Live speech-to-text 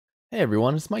Hey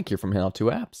everyone, it's Mike here from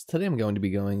How2Apps. Today I'm going to be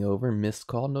going over missed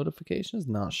call notifications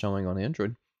not showing on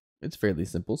Android. It's fairly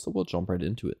simple, so we'll jump right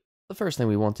into it. The first thing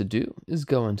we want to do is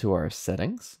go into our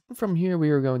settings. From here, we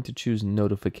are going to choose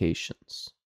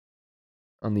notifications.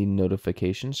 On the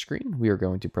notification screen, we are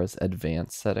going to press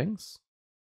advanced settings.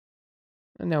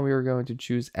 And now we are going to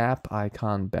choose app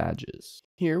icon badges.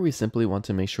 Here we simply want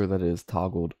to make sure that it is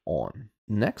toggled on.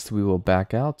 Next, we will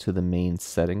back out to the main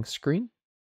settings screen.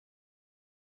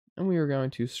 And we are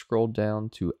going to scroll down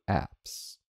to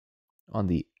apps. On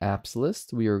the apps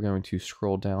list, we are going to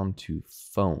scroll down to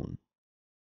phone.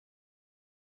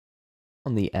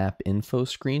 On the app info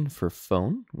screen for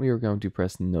phone, we are going to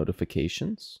press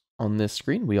notifications. On this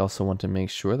screen, we also want to make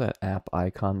sure that app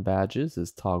icon badges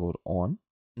is toggled on.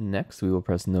 Next, we will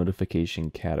press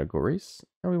notification categories,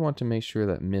 and we want to make sure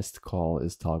that missed call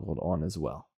is toggled on as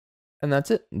well. And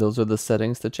that's it. Those are the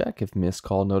settings to check if missed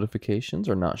call notifications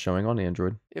are not showing on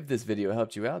Android. If this video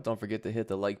helped you out, don't forget to hit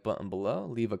the like button below,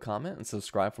 leave a comment, and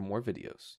subscribe for more videos.